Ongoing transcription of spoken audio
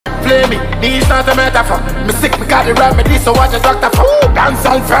play me, these not a metaphor. Me sick, me got the remedy, so what the doctor for?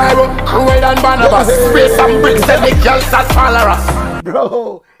 Dancehall Pharaoh, Kuwait and Barnabas. Spray some bricks and the girls that follow us.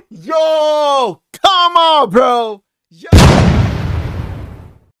 Bro, yo, come on, bro. Yo.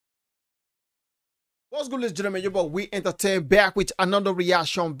 What's good, ladies and gentlemen? Your boy We Entertain back with another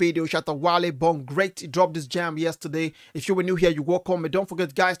reaction video. Shatta Wale born great. He dropped this jam yesterday. If you were new here, you welcome. And don't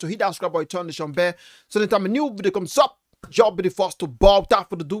forget, guys, to hit that subscribe button, turn the bell. So anytime a new video comes up, you'll be the first to bob. That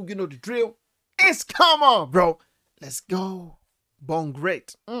for the do, you know the drill. It's come on, bro. Let's go. Born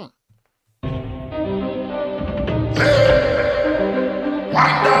great.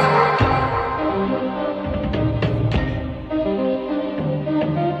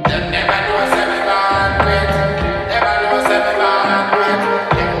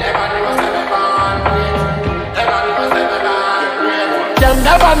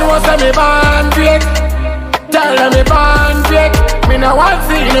 Never know say me born great. Tell them me born great. Me no want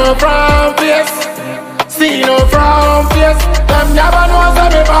see no frown face. See no frown face. Them never know say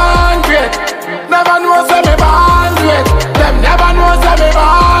me born great. Never know say me born great. Them never know say me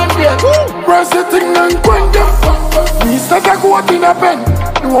born great. Press the thing and quench them. Me set a quote in a pen.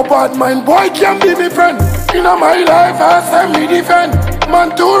 No bad mind boy can be me friend. In my life I say me defend.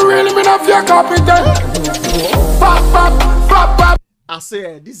 Man too real me not fear competent. Pop pop pop pop. I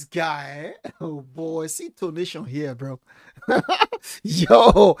said, this guy, oh boy, see donation here, bro.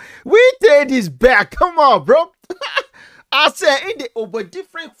 Yo, we take this back. Come on, bro. I said, in the, oh boy,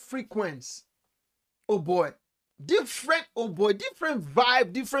 different frequency. Oh boy, different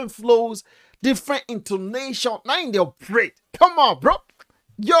vibe, different flows, different intonation. Now in the operate. Come on, bro.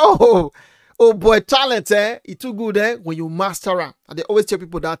 Yo, oh boy, talent, it's too good, when you master it. And they always tell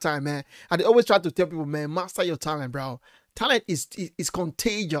people that time, man. And they always try to tell people, man, master your talent, bro. Talent is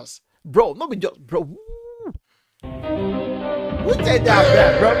contagious, bro. Not be just, bro. Woo. We take that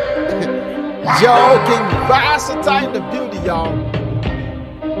back, bro. Joking, versatile in the building, y'all.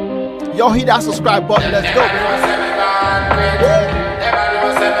 Yo, hit that subscribe button. Let's go, man.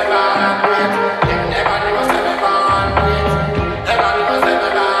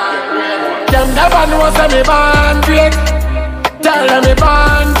 Them never know say me born great. Tell them me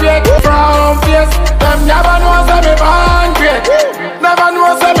born great. From face. Them never know say me born great. Never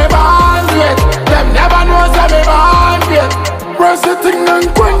know say me born great. Them never know say me born great. Press the thing and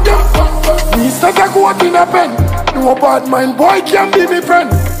quench them. Me set a quote in a pen. No bad mind boy can be me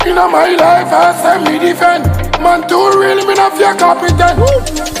friend. In my life I say me defend. Man too real me not fear competent.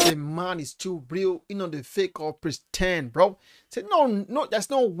 The man is too real. You know the fake or pretend, bro. Say no, there's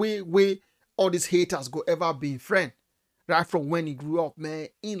no way all these haters go ever be friend. Right from when he grew up, man,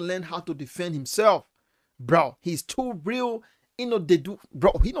 he learned how to defend himself. Bro, he's too real. You know they do,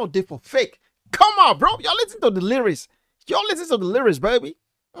 bro. He not there for fake. Come on, bro. Y'all listen to the lyrics. Y'all listen to the lyrics, baby.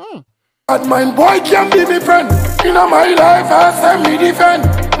 Bad mind boy can be me friend. In my life I say me defend.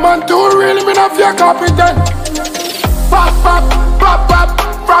 Man too real, me not fear competent. Pop pop pop pop.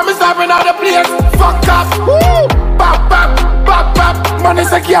 Promise I've been out of place. Fuck up. Woo. Pop pop pop pop. Man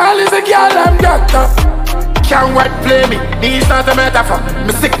is a girl, I'm doctor. Can't wait play me, these not a metaphor.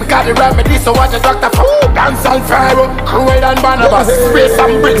 Me sick, me got the remedy, so what the doctor for? Dancehall Pharaoh, Kuwait and Barnabas. Spray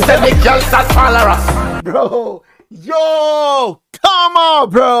some bricks and the girls that follow us. Bro, yo, come on,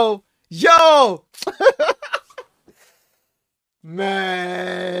 bro, yo.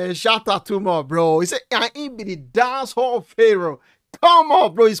 Man, shout out to my bro. He said, I ain't be the dancehall Pharaoh. Come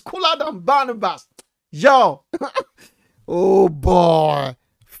on, bro, he's cooler than Barnabas. Yo, oh boy,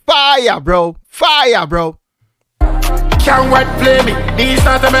 fire, bro, fire, bro. Can't wait play me, these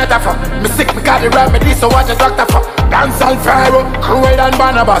not a metaphor. Me sick, me got the remedy, so what the doctor for? Dancehall Pharaoh, Kuwait and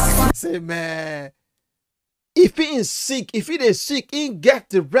Barnabas. Say man, if he is sick, he get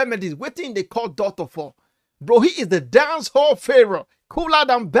the remedies. What thing they call doctor for? Bro, he is the dancehall Pharaoh, cooler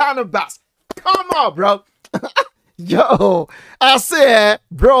than Barnabas. Come on, bro. Yo, I say,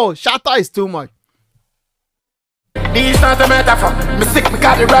 bro, Shatta is too much. These not a metaphor. Me sick, me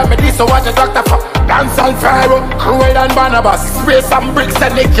got the remedy, so what the doctor for? Dancehall Pharaoh, Kuwait and Barnabas. Spray some bricks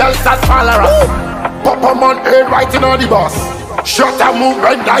and the girls that follow us. Pop a man head right in on the boss. Shut a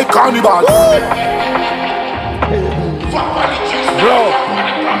movement like carnivals. Bro,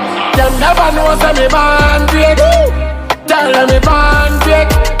 them never know say me born great. Tell them me born great.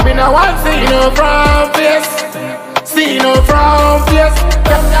 Me no want see no frown face. See no frown face.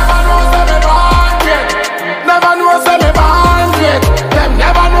 Them never know say me born great. Never know say me born great. Them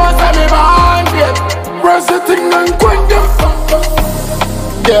never know say me born great. Press the thing and quench them.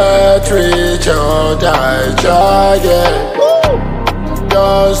 Get rich or die trying. Don't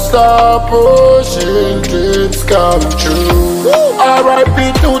can't stop pushing, dreams come true. R.I.P.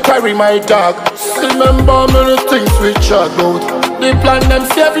 to Terry, my dog. Still remember many things we chat about. The plan them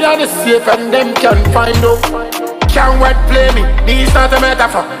saving and the safe and them can find out. Can't wait play me, this not a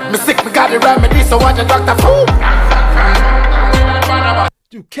metaphor. Me sick, me got the remedy, so what the doctor for?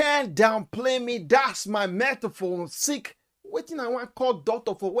 You can't downplay me, that's my metaphor. Sick, waiting I want to call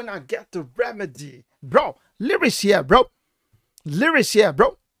doctor for when I get the remedy. Bro, lyrics here, bro. Lyrics here,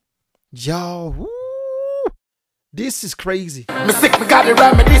 bro. Yo, woo. This is crazy. Me sick, me got the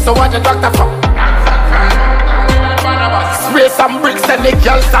remedy, so what the doctor for? Spray some bricks and the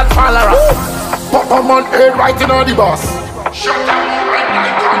girls start follow us. Pop them on head right in on the boss. Shut down right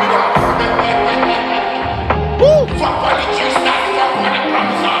like carnival. Woo! Fuck what the juice that fuck what the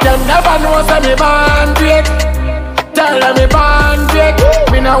promise. Them never know say me born great. Tell them me born great.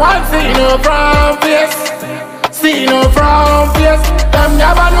 Me no want see no brown face. See no brown face. Them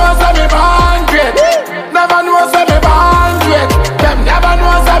never know say me born great. Never know say me born great. Them never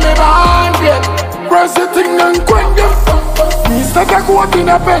know say me born great. Press the thing and quench them. Me start a quote in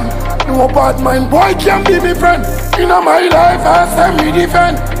a pen. No bad mind boy can't be me friend. In my life I say me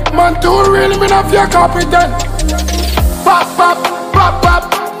defend. Man too real, me not fear competent. Pop, pop, pop,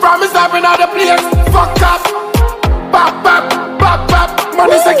 pop. Promise I've been out of place. Fuck up. Pop, pop, pop, pop.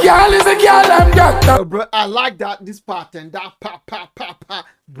 Man is a girl, I'm got. Oh, bro, I like that, this pattern. That pop, pop, pop, pop.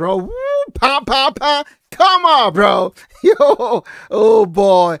 Bro, woo, pop, pop, pop. Come on, bro. Yo, oh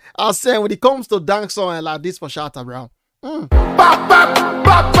boy. I say when it comes to dancehall and like this for Shatta, bro. Pop, pop,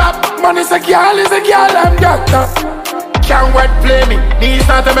 pop, pop. Man is a girl, I'm got. Can't wait play me, this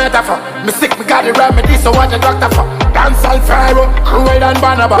not a metaphor. Me sick, me got the remedy, so what the doctor for? Dancehall Pharaoh, Creed and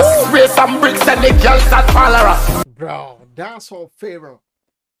Barnabas. Spray some bricks and the girls that follow us. Bro, Dancehall Pharaoh.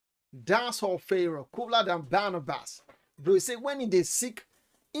 Dancehall Pharaoh, cooler than Barnabas. Bro, you say when they sick,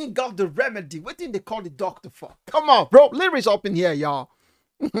 he got the remedy. What did they call the doctor for? Come on, bro, lyrics up in here, y'all.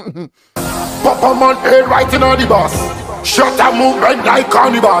 Pop them on head right in on the boss. Shut a movement like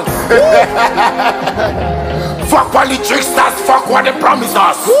carnival. Fuck what the tricksters, fuck what they promise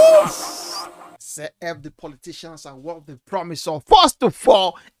us. Say F the politicians and what they promise us. First of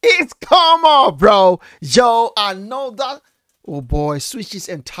all, it's come on, bro. Yo, I know that. Oh boy, switches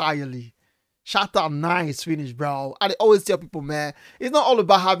entirely. Shatta nice finish, bro. I always tell people, man, it's not all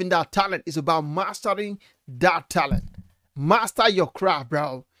about having that talent. It's about mastering that talent. Master your craft,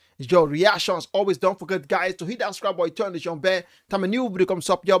 bro. Your reactions. Always don't forget, guys, to hit that subscribe button, turn this on bell. Time a new video comes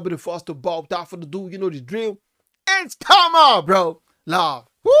up, you'll be the first to bob. Without further ado, you know the drill. It's come on, bro. Love.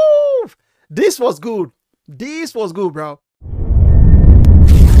 Woo! This was good. This was good, bro.